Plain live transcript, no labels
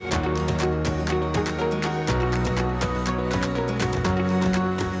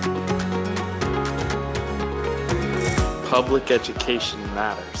Public education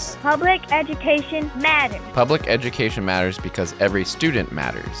matters. Public education matters. Public education matters because every student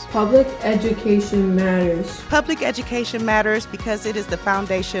matters. Public education matters. Public education matters because it is the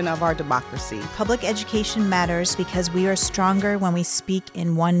foundation of our democracy. Public education matters because we are stronger when we speak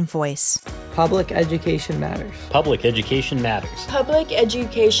in one voice. Public education matters. Public education matters. Public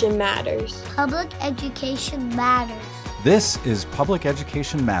education matters. Public education matters. This is Public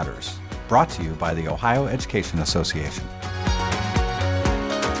Education Matters, brought to you by the Ohio Education Association.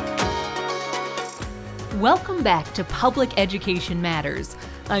 Welcome back to Public Education Matters.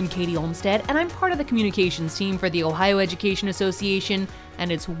 I'm Katie Olmstead, and I'm part of the communications team for the Ohio Education Association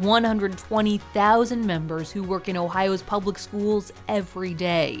and its 120,000 members who work in Ohio's public schools every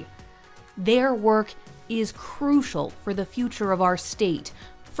day. Their work is crucial for the future of our state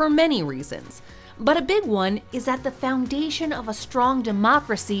for many reasons. But a big one is that the foundation of a strong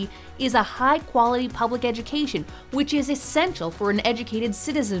democracy is a high-quality public education, which is essential for an educated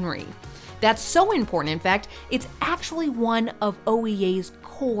citizenry. That's so important, in fact, it's actually one of OEA's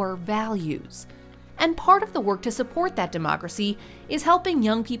core values. And part of the work to support that democracy is helping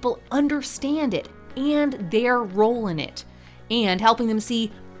young people understand it and their role in it, and helping them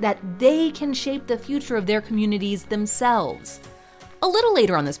see that they can shape the future of their communities themselves. A little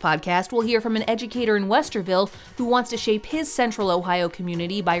later on this podcast, we'll hear from an educator in Westerville who wants to shape his central Ohio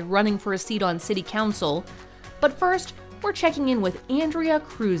community by running for a seat on city council. But first, we're checking in with Andrea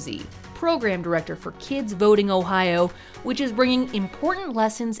Cruzy, Program Director for Kids Voting Ohio, which is bringing important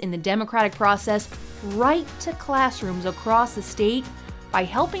lessons in the democratic process right to classrooms across the state by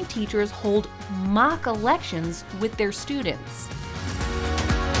helping teachers hold mock elections with their students.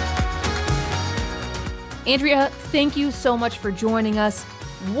 Andrea, thank you so much for joining us.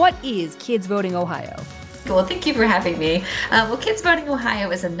 What is Kids Voting Ohio? Well, thank you for having me. Kids Voting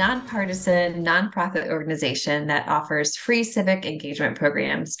Ohio is a nonpartisan, nonprofit organization that offers free civic engagement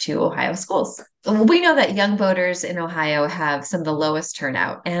programs to Ohio schools. We know that young voters in Ohio have some of the lowest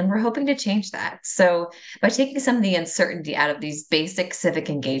turnout, and we're hoping to change that. So by taking some of the uncertainty out of these basic civic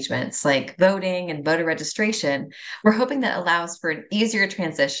engagements like voting and voter registration, we're hoping that allows for an easier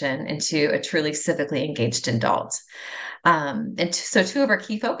transition into a truly civically engaged adult. So two of our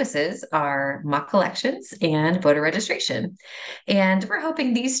key focuses are mock elections and voter registration. And we're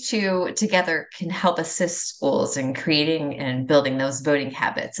hoping these two together can help assist schools in creating and building those voting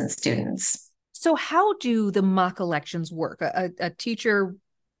habits in students. So how do the mock elections work? A teacher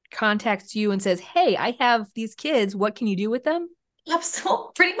contacts you and says, hey, I have these kids. What can you do with them? Absolutely,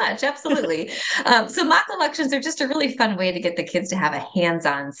 pretty much. Absolutely. So mock elections are just a really fun way to get the kids to have a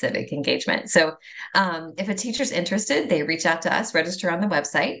hands-on civic engagement. So if a teacher's interested, they reach out to us, register on the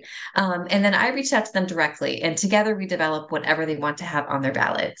website, and then I reach out to them directly. And together we develop whatever they want to have on their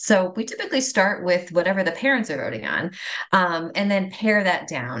ballot. So we typically start with whatever the parents are voting on, and then pare that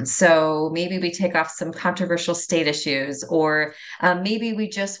down. So maybe we take off some controversial state issues, or maybe we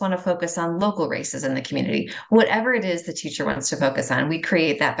just want to focus on local races in the community. Whatever it is the teacher wants to focus on, we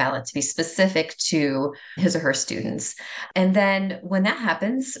create that ballot to be specific to his or her students. And then when that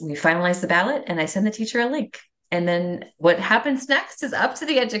happens, we finalize the ballot and I send the teacher a link. And then what happens next is up to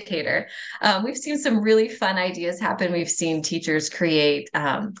the educator. We've seen some really fun ideas happen. We've seen teachers create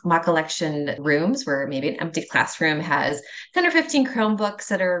mock election rooms where maybe an empty classroom has 10 or 15 Chromebooks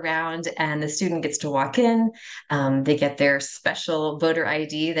that are around, and the student gets to walk in. They get their special voter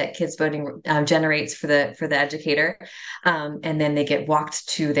ID that Kids Voting generates for the educator. And then they get walked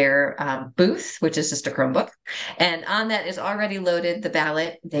to their booth, which is just a Chromebook. And on that is already loaded the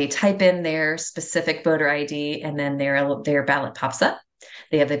ballot. They type in their specific voter ID, and then their ballot pops up.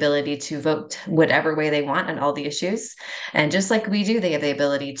 They have the ability to vote whatever way they want on all the issues. And just like we do, they have the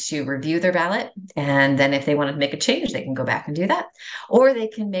ability to review their ballot. And then if they want to make a change, they can go back and do that. Or they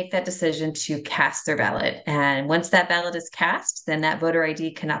can make that decision to cast their ballot. And once that ballot is cast, then that voter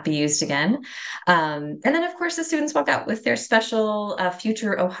ID cannot be used again. And then, of course, the students walk out with their special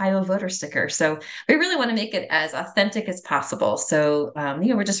future Ohio voter sticker. So we really want to make it as authentic as possible. So,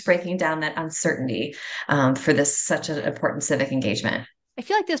 we're just breaking down that uncertainty for this such an important civic engagement. I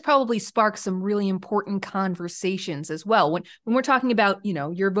feel like this probably sparks some really important conversations as well. When we're talking about,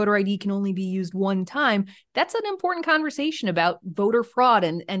 your voter ID can only be used one time, that's an important conversation about voter fraud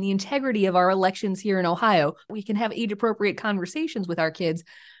and the integrity of our elections here in Ohio. We can have age-appropriate conversations with our kids,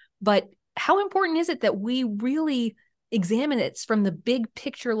 but how important is it that we really examine it from the big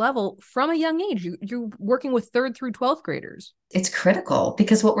picture level from a young age. You're working with 3rd through 12th graders. It's critical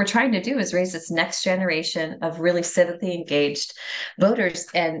because what we're trying to do is raise this next generation of really civically engaged voters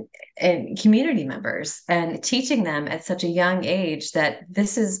and community members, and teaching them at such a young age that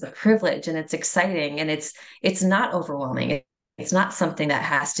this is a privilege and it's exciting and it's not overwhelming. It's not something that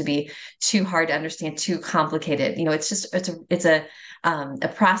has to be too hard to understand, too complicated. It's a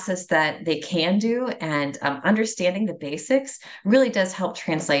process that they can do, and understanding the basics really does help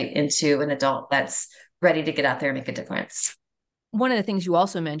translate into an adult that's ready to get out there and make a difference. One of the things you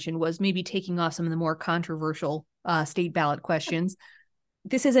also mentioned was maybe taking off some of the more controversial state ballot questions.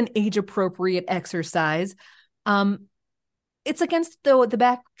 This is an age-appropriate exercise. It's against the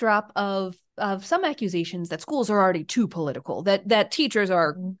backdrop of some accusations that schools are already too political, that teachers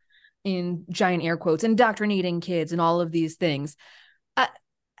are, in giant air quotes, indoctrinating kids and all of these things.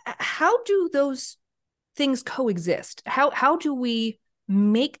 How do those things coexist? How do we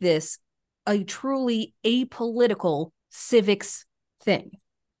make this a truly apolitical civics thing?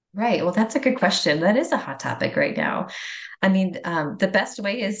 Right. Well, that's a good question. That is a hot topic right now. I mean, the best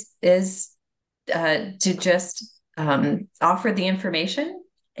way is to just offer the information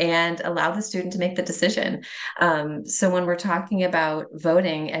and allow the student to make the decision. So when we're talking about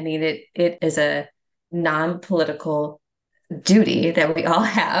voting, I mean, it is a non-political duty that we all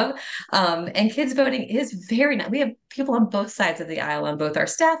have. And kids voting is we have people on both sides of the aisle, on both our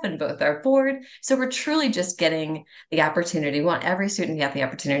staff and both our board. So we're truly just getting the opportunity. We want every student to have the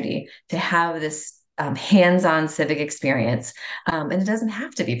opportunity to have this hands-on civic experience. And it doesn't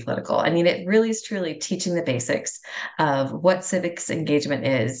have to be political. I mean, it really is truly teaching the basics of what civics engagement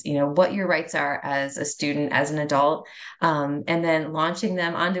is, what your rights are as a student, as an adult, and then launching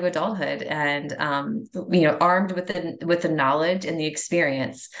them onto adulthood and, armed with the knowledge and the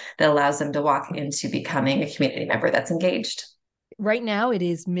experience that allows them to walk into becoming a community member that's engaged. Right now, it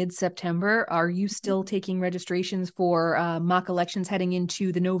is mid-September. Are you still taking registrations for mock elections heading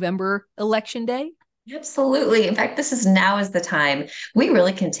into the November election day? Absolutely. In fact, now is the time. We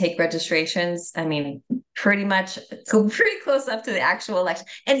really can take registrations. I mean, pretty close up to the actual election.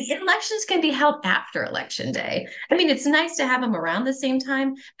 And elections can be held after election day. I mean, it's nice to have them around the same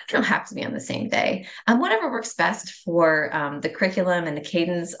time, but they don't have to be on the same day. Whatever works best for the curriculum and the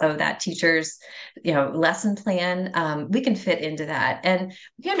cadence of that teacher's, lesson plan, we can fit into that. And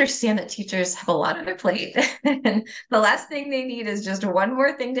we understand that teachers have a lot on their plate. And the last thing they need is just one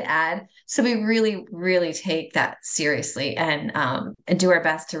more thing to add. So we really, really take that seriously and do our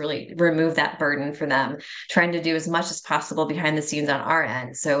best to really remove that burden for them, trying to do as much as possible behind the scenes on our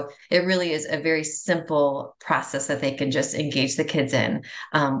end. So it really is a very simple process that they can just engage the kids in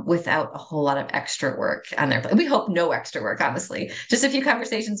without a whole lot of extra work on their plate. We hope no extra work, honestly, just a few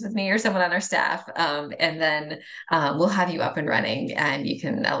conversations with me or someone on our staff. And then we'll have you up and running and you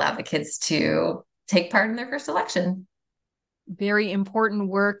can allow the kids to take part in their first election. Very important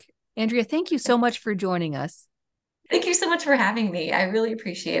work. Andrea, thank you so much for joining us. Thank you so much for having me. I really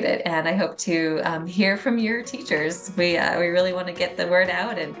appreciate it. And I hope to hear from your teachers. We really want to get the word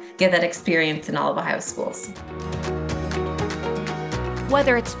out and get that experience in all of Ohio schools.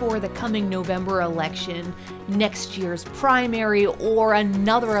 Whether it's for the coming November election, next year's primary, or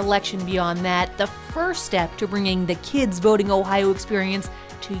another election beyond that, the first step to bringing the Kids Voting Ohio experience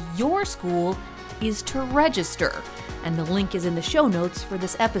to your school is to register. And the link is in the show notes for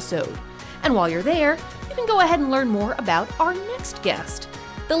this episode. And while you're there, you can go ahead and learn more about our next guest.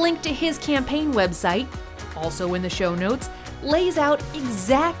 The link to his campaign website, also in the show notes, lays out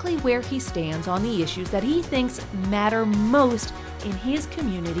exactly where he stands on the issues that he thinks matter most in his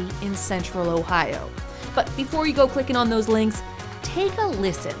community in Central Ohio. But before you go clicking on those links, take a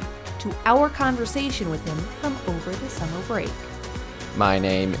listen to our conversation with him from over the summer break. My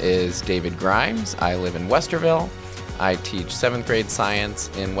name is David Grimes. I live in Westerville. I teach 7th grade science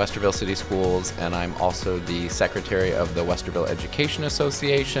in Westerville City Schools, and I'm also the secretary of the Westerville Education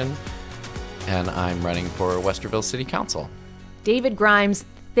Association, and I'm running for Westerville City Council. David Grimes,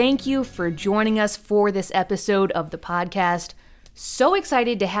 thank you for joining us for this episode of the podcast. So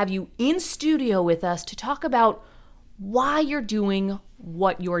excited to have you in studio with us to talk about why you're doing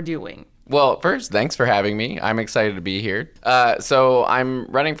what you're doing. Well, first, thanks for having me. I'm excited to be here. So I'm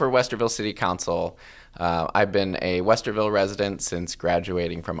running for Westerville City Council. I've been a Westerville resident since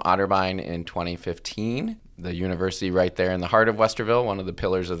graduating from Otterbein in 2015, the university right there in the heart of Westerville, one of the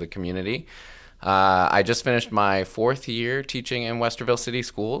pillars of the community. I just finished my 4th year teaching in Westerville City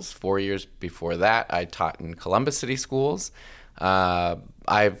Schools. 4 years before that, I taught in Columbus City Schools.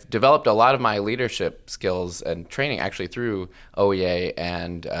 I've developed a lot of my leadership skills and training actually through OEA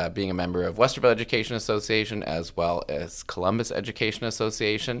and being a member of Westerville Education Association as well as Columbus Education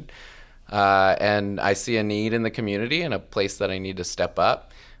Association. And I see a need in the community and a place that I need to step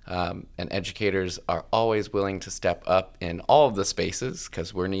up. And educators are always willing to step up in all of the spaces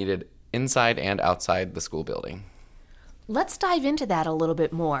because we're needed inside and outside the school building. Let's dive into that a little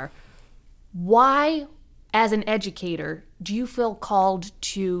bit more. Why, as an educator, do you feel called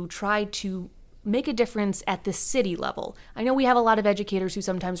to try to make a difference at the city level? I know we have a lot of educators who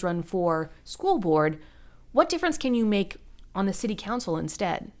sometimes run for school board. What difference can you make on the city council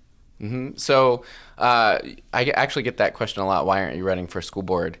instead? So I actually get that question a lot. Why aren't you running for school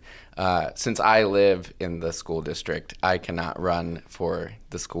board? Since I live in the school district, I cannot run for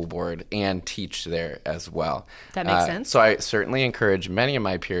the school board and teach there as well. That makes sense. So I certainly encourage many of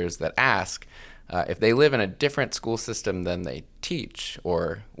my peers that ask if they live in a different school system than they teach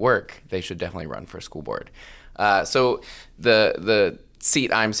or work, they should definitely run for school board. So the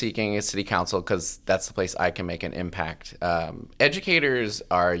seat I'm seeking is city council because that's the place I can make an impact. Educators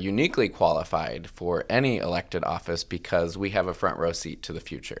are uniquely qualified for any elected office because we have a front row seat to the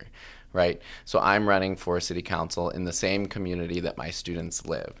future, right? So I'm running for city council in the same community that my students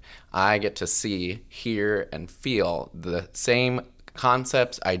live. I get to see, hear, and feel the same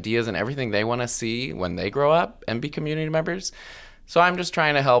concepts, ideas, and everything they want to see when they grow up and be community members. So I'm just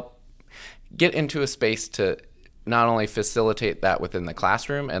trying to help get into a space to not only facilitate that within the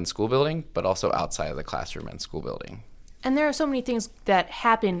classroom and school building, but also outside of the classroom and school building. And there are so many things that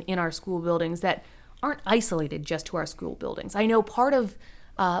happen in our school buildings that aren't isolated just to our school buildings. I know part of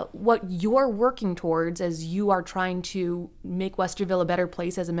what you're working towards as you are trying to make Westerville a better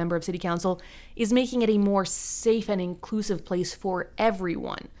place as a member of City Council is making it a more safe and inclusive place for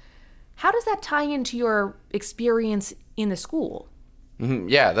everyone. How does that tie into your experience in the school?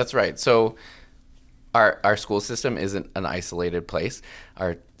 Yeah, that's right. So Our school system isn't an isolated place.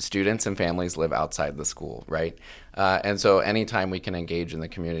 Our students and families live outside the school, right? And so anytime we can engage in the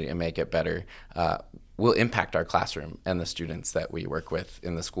community and make it better, will impact our classroom and the students that we work with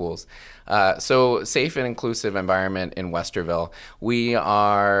in the schools. So safe and inclusive environment in Westerville. We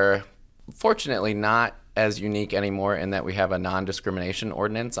are fortunately not as unique anymore in that we have a non-discrimination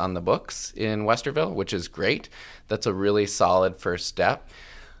ordinance on the books in Westerville, which is great. That's a really solid first step.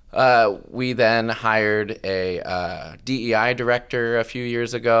 We then hired a DEI director a few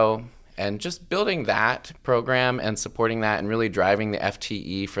years ago, and just building that program and supporting that and really driving the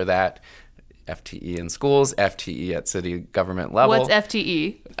FTE for that. FTE in schools, FTE at city government level. What's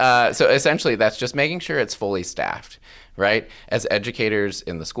FTE? So essentially that's just making sure it's fully staffed, right? As educators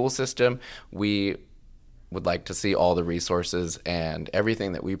in the school system, we would like to see all the resources and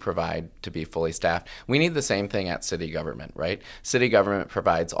everything that we provide to be fully staffed. We need the same thing at city government, right? City government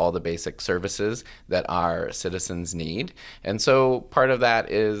provides all the basic services that our citizens need. And so part of that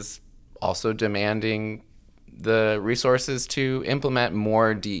is also demanding the resources to implement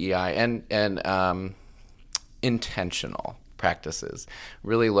more DEI and intentional practices,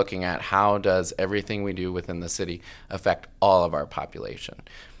 really looking at how does everything we do within the city affect all of our population.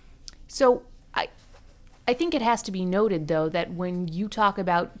 So I think it has to be noted, though, that when you talk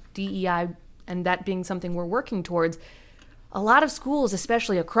about DEI and that being something we're working towards, a lot of schools,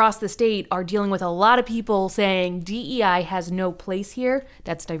 especially across the state, are dealing with a lot of people saying DEI has no place here.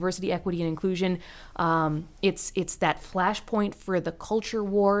 That's diversity, equity, and inclusion. It's that flashpoint for the culture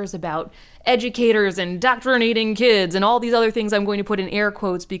wars about educators and indoctrinating kids and all these other things I'm going to put in air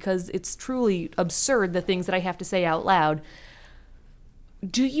quotes because it's truly absurd, the things that I have to say out loud.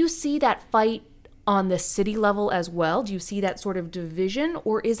 Do you see that fight on the city level as well? Do you see that sort of division,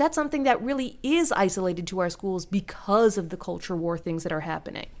 or is that something that really is isolated to our schools because of the culture war things that are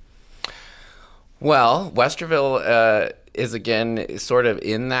happening? Well, Westerville is again sort of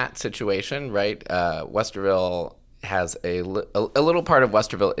in that situation, right? Westerville has a little part of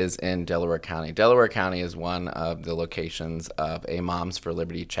Westerville is in Delaware County. Delaware County is one of the locations of a Moms for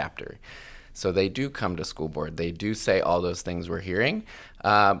Liberty chapter. So they do come to school board. They do say all those things we're hearing.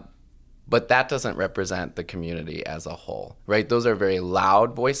 But that doesn't represent the community as a whole, right? Those are very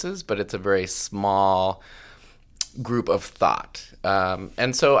loud voices, but it's a very small group of thought.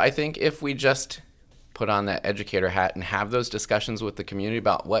 And so I think if we just put on that educator hat and have those discussions with the community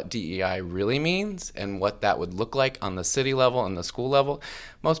about what DEI really means and what that would look like on the city level and the school level,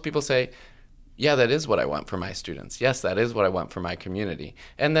 most people say, yeah, that is what I want for my students. Yes, that is what I want for my community.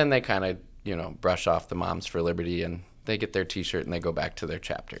 And then they kind of, brush off the Moms for Liberty and they get their T-shirt and they go back to their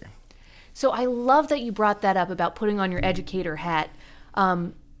chapter. So I love that you brought that up about putting on your educator hat.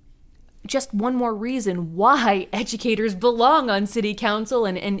 just one more reason why educators belong on city council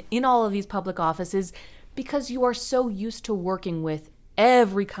and in all of these public offices, because you are so used to working with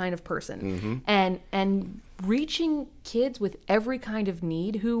every kind of person and reaching kids with every kind of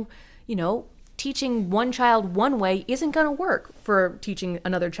need who, teaching one child one way isn't going to work for teaching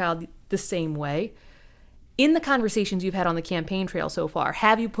another child the same way. In the conversations you've had on the campaign trail so far,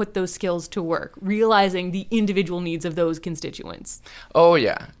 have you put those skills to work, realizing the individual needs of those constituents? Oh,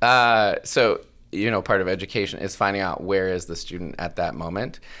 yeah. So, part of education is finding out where is the student at that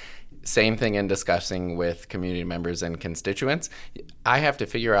moment. Same thing in discussing with community members and constituents. I have to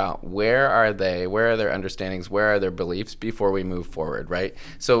figure out where are they, where are their understandings, where are their beliefs before we move forward, right?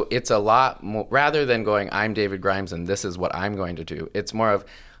 So it's a lot more, rather than going, I'm David Grimes and this is what I'm going to do, it's more of,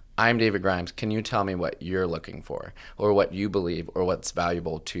 I'm David Grimes, can you tell me what you're looking for or what you believe or what's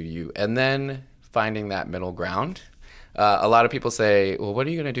valuable to you? And then finding that middle ground. A lot of people say, well, what are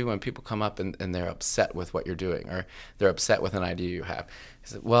you going to do when people come up and they're upset with what you're doing or they're upset with an idea you have? I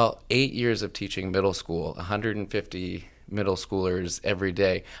said, well, 8 years of teaching middle school, 150 middle schoolers every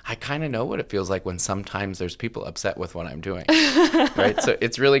day, I kind of know what it feels like when sometimes there's people upset with what I'm doing, right? So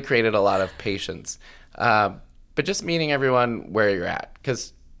it's really created a lot of patience. But just meeting everyone where you're at,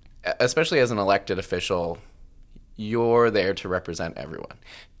 because especially as an elected official, you're there to represent everyone.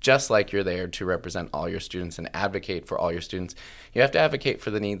 Just like you're there to represent all your students and advocate for all your students, you have to advocate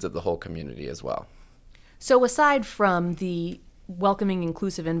for the needs of the whole community as well. So aside from the welcoming,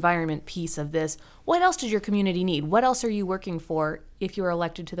 inclusive environment piece of this, what else does your community need? What else are you working for if you're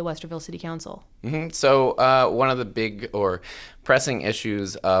elected to the Westerville City Council? So one of the big or pressing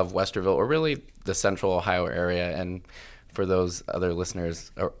issues of Westerville, or really the central Ohio area, and for those other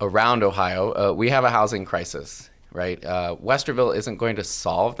listeners around Ohio, we have a housing crisis. Right? Westerville isn't going to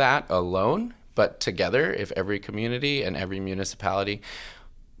solve that alone, but together, if every community and every municipality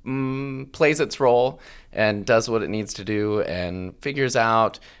plays its role and does what it needs to do and figures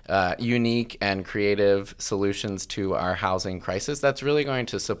out unique and creative solutions to our housing crisis, that's really going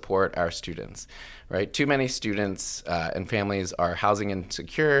to support our students. Right? Too many students and families are housing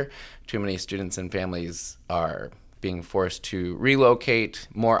insecure. Too many students and families are being forced to relocate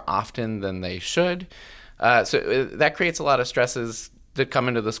more often than they should. So that creates a lot of stresses that come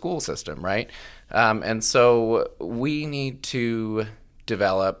into the school system, right? And so we need to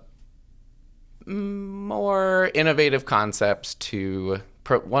develop more innovative concepts to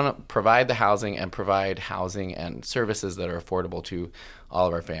provide the housing and services that are affordable to all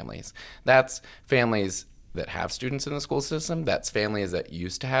of our families. That's families that have students in the school system. That's families that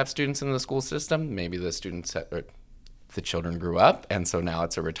used to have students in the school system. Maybe the children grew up, and so now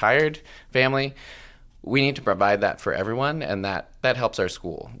it's a retired family. We need to provide that for everyone, and that helps our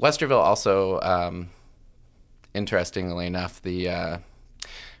school. Westerville also, interestingly enough, the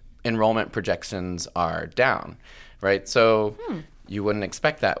enrollment projections are down, right? So you wouldn't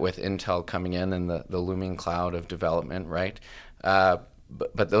expect that with Intel coming in and the looming cloud of development, right?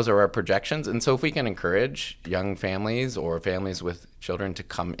 But those are our projections. And so if we can encourage young families or families with children to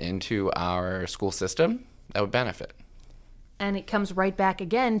come into our school system, that would benefit. And it comes right back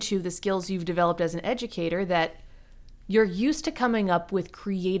again to the skills you've developed as an educator, that you're used to coming up with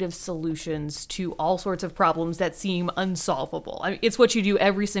creative solutions to all sorts of problems that seem unsolvable. I mean, it's what you do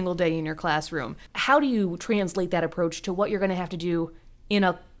every single day in your classroom. How do you translate that approach to what you're going to have to do in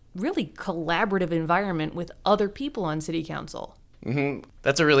a really collaborative environment with other people on city council?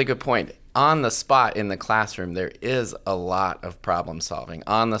 That's a really good point. On the spot in the classroom, there is a lot of problem solving.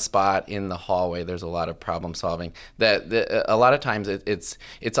 On the spot in the hallway, there's a lot of problem solving. A lot of times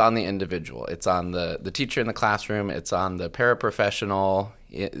it's on the individual. It's on the teacher in the classroom. It's on the paraprofessional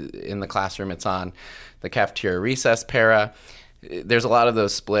in the classroom. It's on the cafeteria recess para. There's a lot of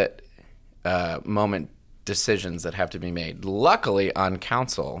those split moment decisions that have to be made. Luckily, on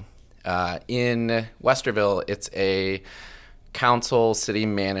council, in Westerville, it's a council city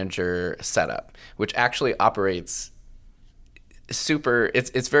manager setup, which actually operates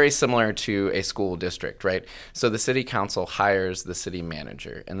it's very similar to a school district, right? So the city council hires the city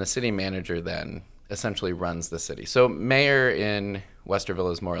manager, and the city manager then essentially runs the city. So mayor in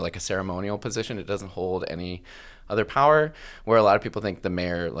Westerville is more like a ceremonial position. It doesn't hold any other power, where a lot of people think the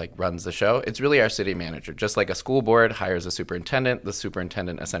mayor runs the show. It's really our city manager. Just like a school board hires a superintendent, the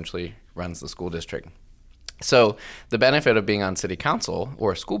superintendent essentially runs the school district. So the benefit of being on city council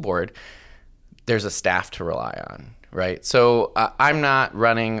or school board, there's a staff to rely on, right? So I'm not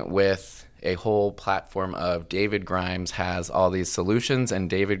running with a whole platform of David Grimes has all these solutions and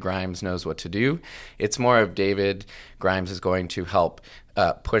David Grimes knows what to do. It's more of David Grimes is going to help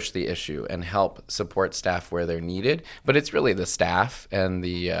push the issue and help support staff where they're needed. But it's really the staff and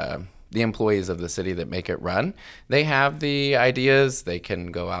the the employees of the city that make it run. They have the ideas. They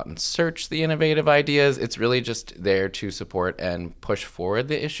can go out and search the innovative ideas. It's really just there to support and push forward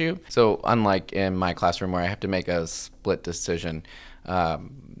the issue. So unlike in my classroom where I have to make a split decision,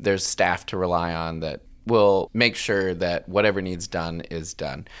 there's staff to rely on that will make sure that whatever needs done is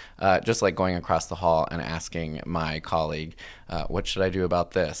done. Just like going across the hall and asking my colleague, what should I do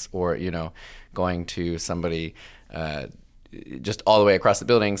about this? Or, going to somebody just all the way across the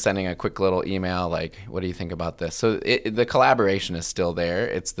building, sending a quick little email like, what do you think about this? So the collaboration is still there.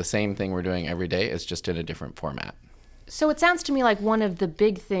 It's the same thing we're doing every day. It's just in a different format. So it sounds to me like one of the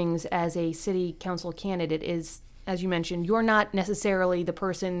big things as a city council candidate is, as you mentioned, you're not necessarily the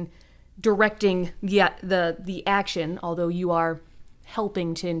person directing the action, although you are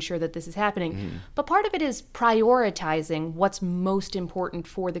helping to ensure that this is happening. Mm-hmm. But part of it is prioritizing what's most important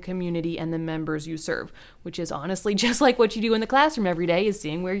for the community and the members you serve, which is honestly just like what you do in the classroom every day, is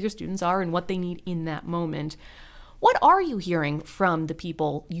seeing where your students are and what they need in that moment. What are you hearing from the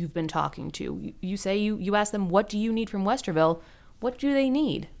people you've been talking to? You say you ask them, what do you need from Westerville? What do they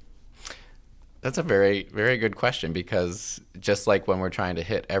need? That's a very, very good question, because just like when we're trying to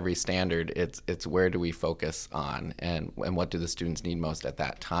hit every standard, it's where do we focus on and what do the students need most at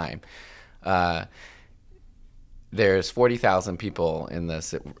that time. There's 40,000 people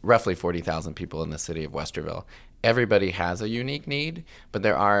roughly 40,000 people in the city of Westerville. Everybody has a unique need, but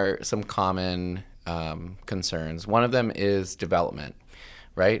there are some common concerns. One of them is development.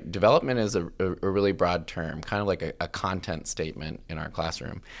 Right? Development is a really broad term, kind of like a content statement in our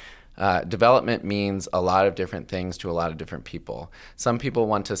classroom. Development means a lot of different things to a lot of different people. Some people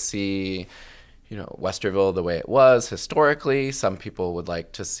want to see, Westerville the way it was historically. Some people would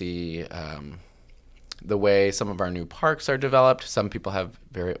like to see the way some of our new parks are developed.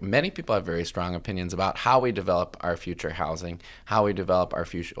 Many people have very strong opinions about how we develop our future housing, how we develop our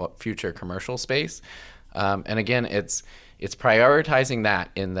future commercial space. And again, it's prioritizing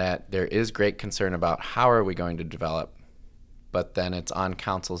that, in that there is great concern about how are we going to develop, but then it's on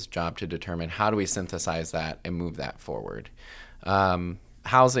council's job to determine how do we synthesize that and move that forward.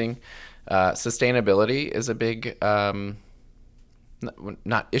 Housing, sustainability is a big, not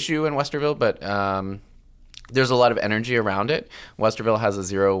issue in Westerville, but there's a lot of energy around it. Westerville has a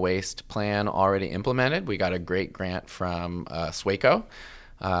zero waste plan already implemented. We got a great grant from SWACO.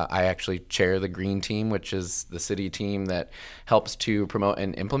 I actually chair the Green Team, which is the city team that helps to promote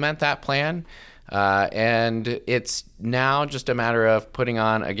and implement that plan. And it's now just a matter of putting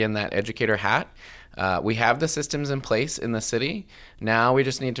on, again, that educator hat. We have the systems in place in the city. Now we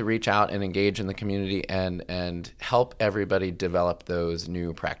just need to reach out and engage in the community and help everybody develop those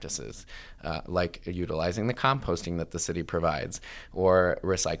new practices, like utilizing the composting that the city provides, or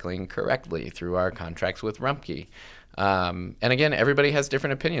recycling correctly through our contracts with Rumpke. And again, everybody has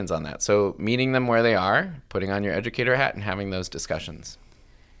different opinions on that. So meeting them where they are, putting on your educator hat, and having those discussions.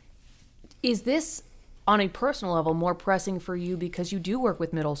 Is this, on a personal level, more pressing for you because you do work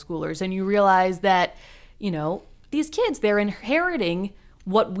with middle schoolers and you realize that, these kids, they're inheriting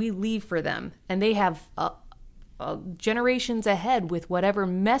what we leave for them, and they have generations ahead with whatever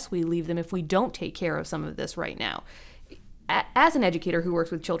mess we leave them if we don't take care of some of this right now. As an educator who works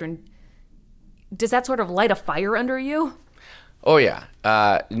with children, does that sort of light a fire under you? Oh yeah.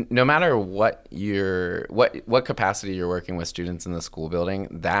 No matter what capacity you're working with students in the school building,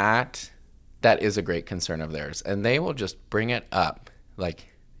 that is a great concern of theirs, and they will just bring it up. Like,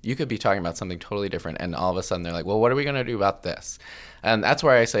 you could be talking about something totally different, and all of a sudden they're like, well, what are we going to do about this? And that's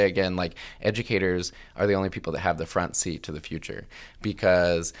where I say, again, like, educators are the only people that have the front seat to the future,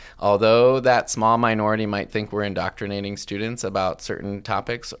 because although that small minority might think we're indoctrinating students about certain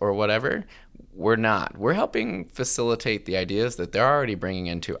topics or whatever, we're not. We're helping facilitate the ideas that they're already bringing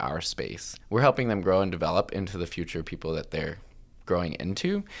into our space. We're helping them grow and develop into the future people that they're growing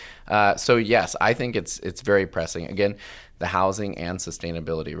into. So yes, I think it's very pressing. Again, the housing and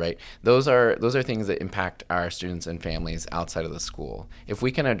sustainability, right? Those are things that impact our students and families outside of the school. If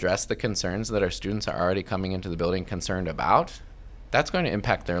we can address the concerns that our students are already coming into the building concerned about, that's going to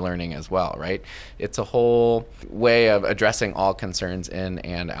impact their learning as well, right? It's a whole way of addressing all concerns in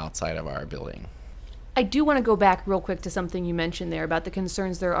and outside of our building. I do want to go back real quick to something you mentioned there about the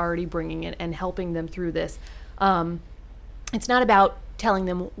concerns they're already bringing in and helping them through this. It's not about telling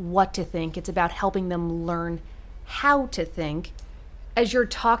them what to think. It's about helping them learn how to think. As you're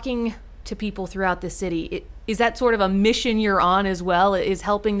talking to people throughout the city, is that sort of a mission you're on as well, is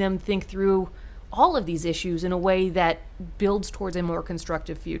helping them think through all of these issues in a way that builds towards a more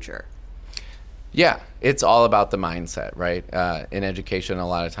constructive future? Yeah, it's all about the mindset, right? In education, a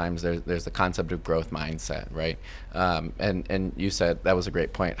lot of times there's the concept of growth mindset, right? And you said that was a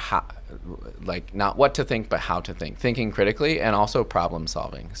great point. How, like not what to think, but how to think. Thinking critically and also problem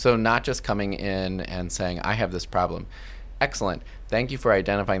solving. So not just coming in and saying, I have this problem. Excellent. Thank you for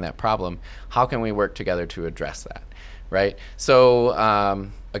identifying that problem. How can we work together to address that, right?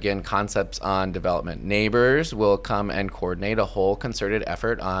 So again, concepts on development. Neighbors will come and coordinate a whole concerted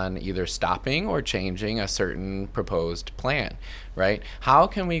effort on either stopping or changing a certain proposed plan, right? How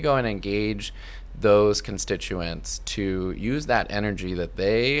can we go and engage those constituents to use that energy that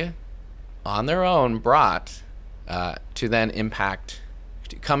they, on their own, brought to then impact,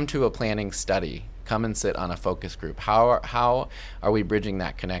 to come to a planning study, come and sit on a focus group? How are we bridging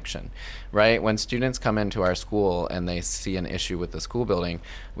that connection, right? When students come into our school and they see an issue with the school building,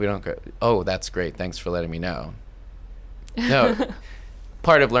 we don't go, oh, that's great, thanks for letting me know. No,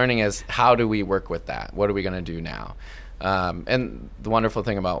 part of learning is how do we work with that? What are we going to do now? And the wonderful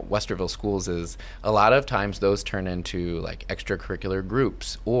thing about Westerville schools is a lot of times those turn into like extracurricular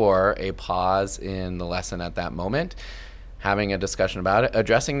groups or a pause in the lesson at that moment, having a discussion about it,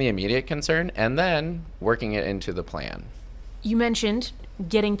 addressing the immediate concern, and then working it into the plan. You mentioned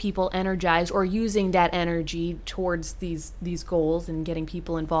getting people energized or using that energy towards these goals and getting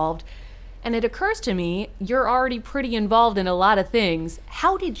people involved. And it occurs to me, you're already pretty involved in a lot of things.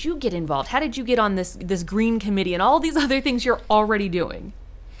 How did you get involved? How did you get on this green committee and all these other things you're already doing?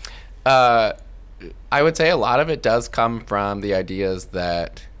 I would say a lot of it does come from the ideas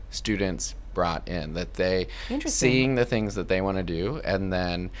that students brought in, that they seeing the things that they want to do, and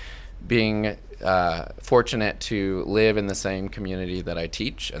then being fortunate to live in the same community that I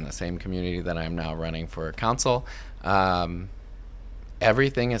teach and the same community that I'm now running for council.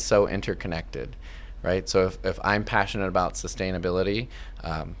 Everything is so interconnected, right? So if I'm passionate about sustainability,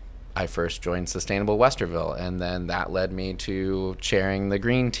 I first joined Sustainable Westerville, and then that led me to chairing the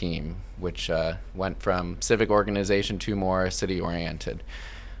green team, which went from civic organization to more city-oriented.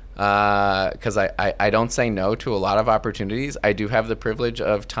 Because I don't say no to a lot of opportunities. I do have the privilege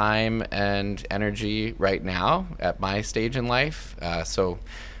of time and energy right now at my stage in life. So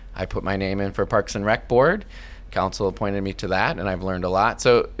I put my name in for Parks and Rec Board. Council appointed me to that, and I've learned a lot.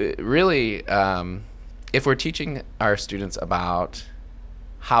 So really, if we're teaching our students about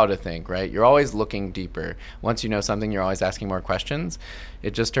how to think, right? You're always looking deeper. Once you know something, you're always asking more questions.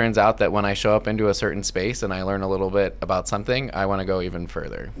 It just turns out that when I show up into a certain space and I learn a little bit about something, I want to go even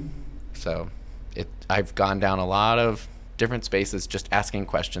further. So I've gone down a lot of different spaces just asking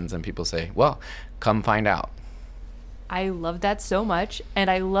questions, and people say, well, come find out. I love that so much,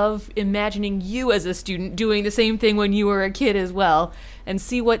 and I love imagining you as a student doing the same thing when you were a kid as well, and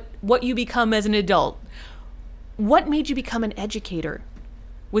see what you become as an adult. What made you become an educator?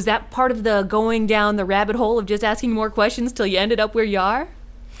 Was that part of the going down the rabbit hole of just asking more questions till you ended up where you are?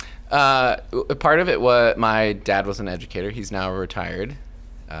 Part of it was my dad was an educator. He's now retired,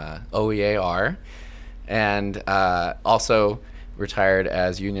 OEAR, and also retired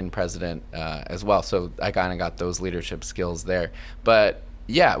as union president as well. So I kind of got those leadership skills there. But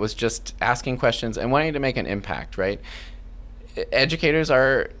yeah, it was just asking questions and wanting to make an impact, right? Educators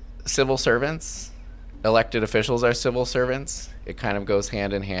are civil servants. Elected officials are civil servants. It kind of goes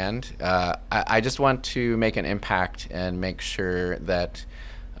hand in hand. I just want to make an impact and make sure that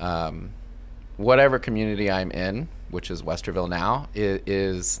whatever community I'm in, which is Westerville now,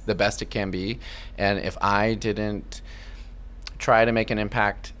 is the best it can be. And if I didn't try to make an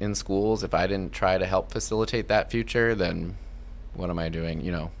impact in schools, if I didn't try to help facilitate that future, then what am I doing?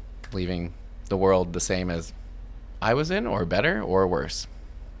 You know, leaving the world the same as I was in, or better, or worse.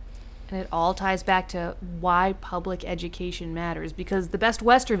 And it all ties back to why public education matters, because the best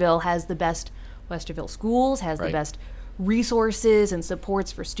Westerville has the best Westerville schools, has the best resources and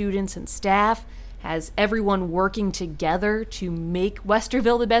supports for students and staff, has everyone working together to make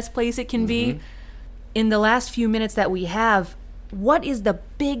Westerville the best place it can be. In the last few minutes that we have, what is the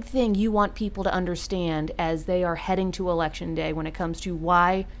big thing you want people to understand as they are heading to Election Day when it comes to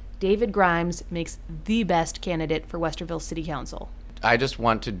why David Grimes makes the best candidate for Westerville City Council? I just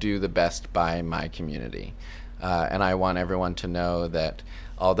want to do the best by my community. And I want everyone to know that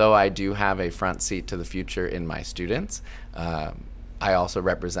although I do have a front seat to the future in my students, I also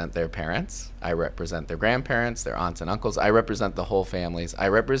represent their parents. I represent their grandparents, their aunts and uncles. I represent the whole families. I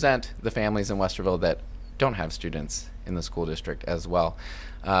represent the families in Westerville that don't have students in the school district as well.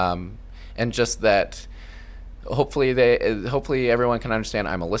 And just that hopefully everyone can understand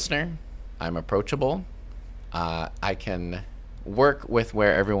I'm a listener, I'm approachable, I can work with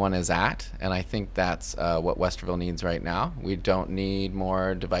where everyone is at, and I think that's what Westerville needs right now. We don't need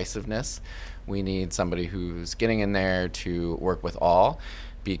more divisiveness. We need somebody who's getting in there to work with all,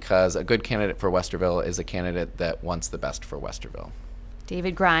 because a good candidate for Westerville is a candidate that wants the best for Westerville.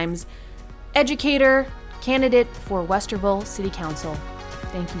 David Grimes, educator, candidate for Westerville City Council.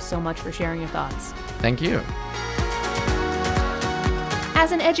 Thank you so much for sharing your thoughts. Thank you.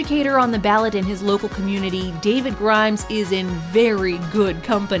 As an educator on the ballot in his local community, David Grimes is in very good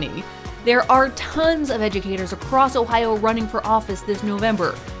company. There are tons of educators across Ohio running for office this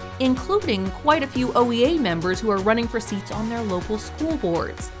November, including quite a few OEA members who are running for seats on their local school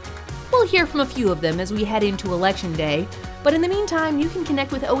boards. We'll hear from a few of them as we head into Election Day, but in the meantime, you can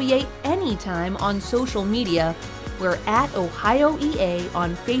connect with OEA anytime on social media. We're at OhioEA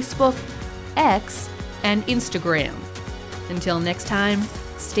on Facebook, X, and Instagram. Until next time,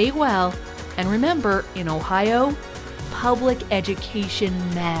 stay well, and remember, in Ohio, public education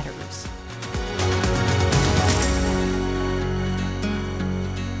matters.